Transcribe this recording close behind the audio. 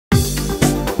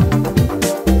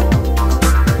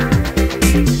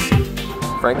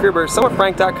Frank Gruber,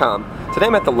 SomewhatFrank.com. Today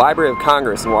I'm at the Library of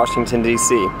Congress in Washington,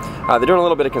 D.C. They're doing a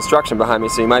little bit of construction behind me,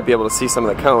 so you might be able to see some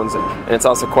of the cones, and it's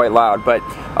also quite loud. But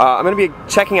I'm going to be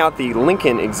checking out the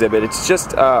Lincoln exhibit. It's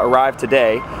just arrived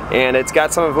today, and it's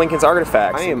got some of Lincoln's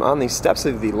artifacts. I am on the steps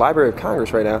of the Library of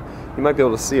Congress right now. You might be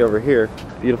able to see over here,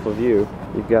 beautiful view.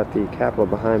 You've got the Capitol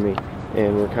behind me,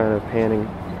 and we're kind of panning,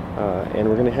 and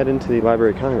we're going to head into the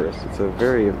Library of Congress. It's a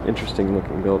very interesting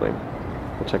looking building.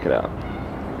 We'll check it out.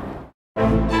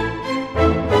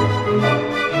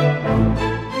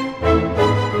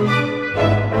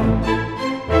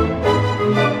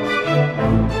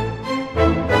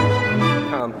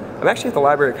 I'm actually at the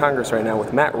Library of Congress right now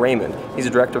with Matt Raymond. He's a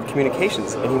director of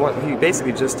communications, and he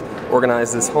basically just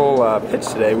organized this whole pitch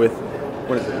today with,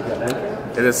 what is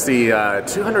it? It is the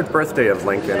 200th birthday of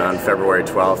Lincoln on February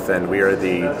 12th, and we are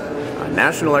the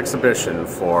national exhibition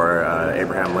for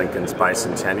Abraham Lincoln's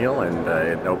bicentennial, and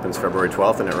it opens February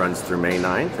 12th and it runs through May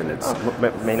 9th, and it's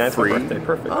May 9th free. Birthday,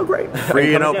 perfect. Oh, great.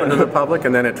 Free and open to the public,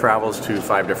 and then it travels to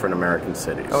 5 different American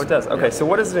cities. Oh, it does? Okay, so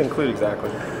what does it include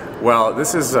exactly? Well,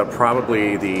 this is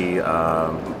probably the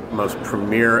most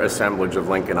premier assemblage of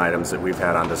Lincoln items that we've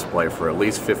had on display for at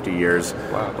least 50 years.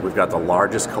 Wow. We've got the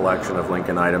largest collection of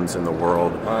Lincoln items in the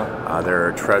world. Wow. There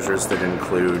are treasures that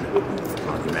include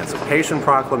the Emancipation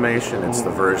Proclamation. It's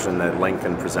the version that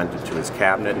Lincoln presented to his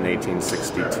cabinet in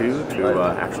 1862 to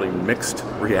actually mixed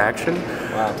reaction.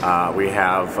 Wow. We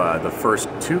have the first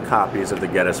 2 copies of the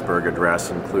Gettysburg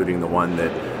Address, including the one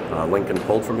that Lincoln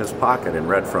pulled from his pocket and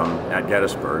read from at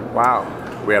Gettysburg. Wow.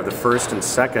 We have the first and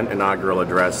second inaugural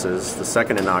addresses. The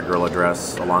second inaugural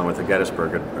address, along with the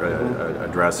Gettysburg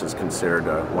Address, is considered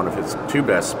one of his 2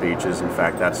 best speeches. In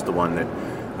fact, that's the one that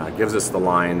gives us the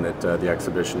line that the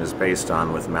exhibition is based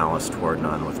on, with malice toward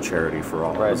none, with charity for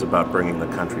all. Right. It was about bringing the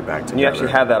country back together. And you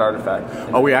actually have that artifact?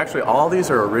 Oh, we actually, all these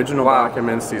are original Wow.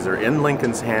 documents. These are in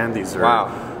Lincoln's hand. These are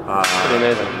wow. Pretty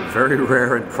amazing. Very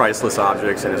rare and priceless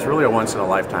objects, and it's really a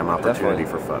once-in-a-lifetime opportunity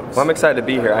for folks. Well, I'm excited to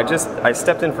be here. I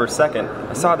stepped in for a second.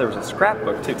 I saw there was a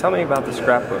scrapbook too. Tell me about the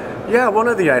scrapbook. Yeah, one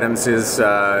of the items is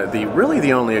really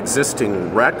the only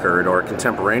existing record or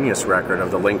contemporaneous record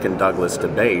of the Lincoln-Douglas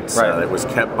debates. Right. It was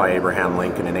kept by Abraham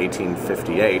Lincoln in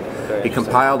 1858. He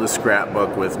compiled a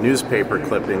scrapbook with newspaper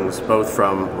clippings, both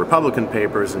from Republican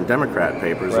papers and Democrat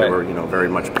papers. Right. They were, very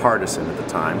much partisan at the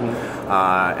time,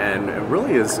 and it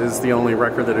really is the only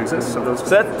record that exists of those.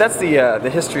 So that's the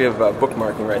history of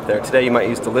bookmarking right there. Today you might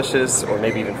use Delicious or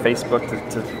maybe even Facebook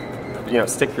to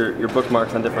stick your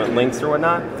bookmarks on different links or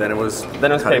whatnot. Then it was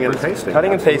cutting and pasting.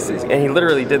 Cutting and pasting, and he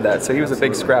literally did that. So he was a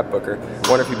big scrapbooker. I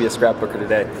wonder if he'd be a scrapbooker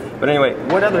today. But anyway,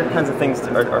 what other kinds of things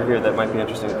are here that might be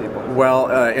interesting to people? Well,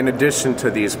 in addition to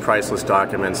these priceless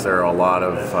documents, there are a lot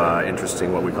of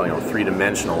interesting, what we call,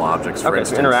 3-dimensional objects. For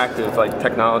instance, so interactive, like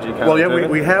technology kind of. Well, yeah,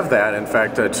 we have that. In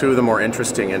fact, 2 of the more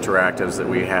interesting interactives that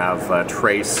we have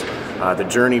trace the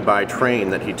journey by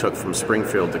train that he took from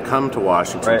Springfield to come to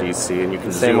Washington, D.C., and you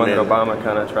can zoom in. Same one that Obama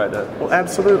kind of tried to. Well,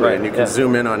 absolutely, right. And you can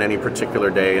zoom in on any particular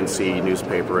day and see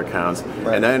newspaper accounts.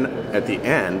 Right. And then at the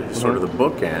end, sort of the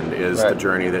bookend, is the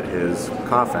journey that his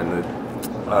coffin, the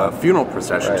funeral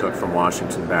procession, took from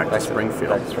Washington back to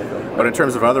Springfield. But in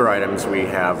terms of other items, we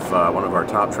have one of our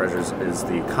top treasures is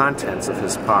the contents of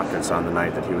his pockets on the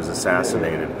night that he was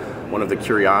assassinated. One of the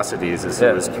curiosities is he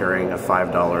was carrying a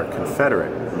 $5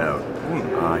 Confederate note.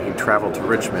 He traveled to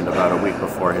Richmond about a week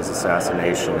before his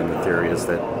assassination, and the theory is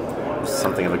that it was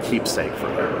something of a keepsake for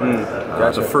him.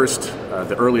 Gotcha.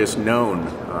 The earliest known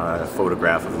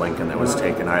photograph of Lincoln that was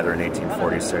taken either in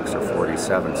 1846 or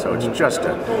 47. So it's just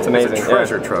it's amazing. It's a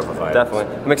treasure trove of items.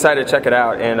 Definitely. I'm excited to check it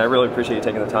out, and I really appreciate you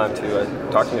taking the time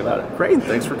to talk to me about it. Great,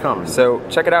 thanks for coming. So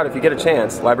check it out if you get a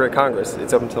chance. Library of Congress.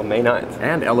 It's open until May 9th.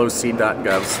 And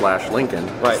loc.gov/Lincoln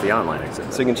is the online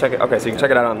exhibit. So you can check it. Okay, so you can check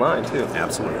it out online too.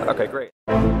 Absolutely. Okay, great.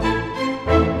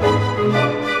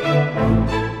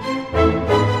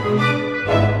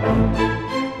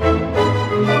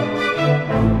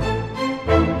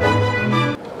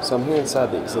 So I'm here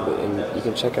inside the exhibit, and you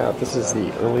can check out, this is the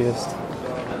earliest,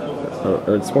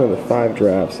 or it's one of the 5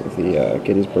 drafts of the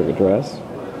Gettysburg Address,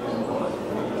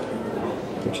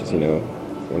 which is,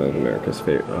 one of America's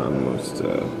most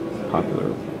popular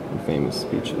and famous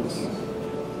speeches.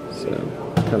 So,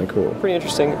 kind of cool. Pretty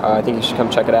interesting. I think you should come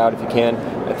check it out if you can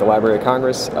at the Library of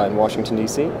Congress in Washington,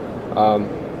 D.C.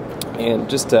 And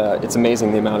just, it's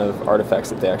amazing the amount of artifacts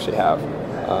that they actually have.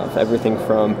 Everything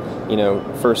from,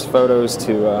 first photos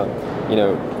to,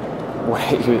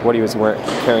 what he was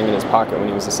carrying in his pocket when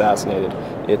he was assassinated.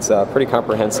 It's a pretty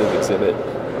comprehensive exhibit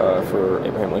for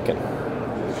Abraham Lincoln.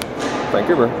 Frank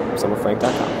Gruber,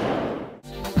 SomewhatFrank.com.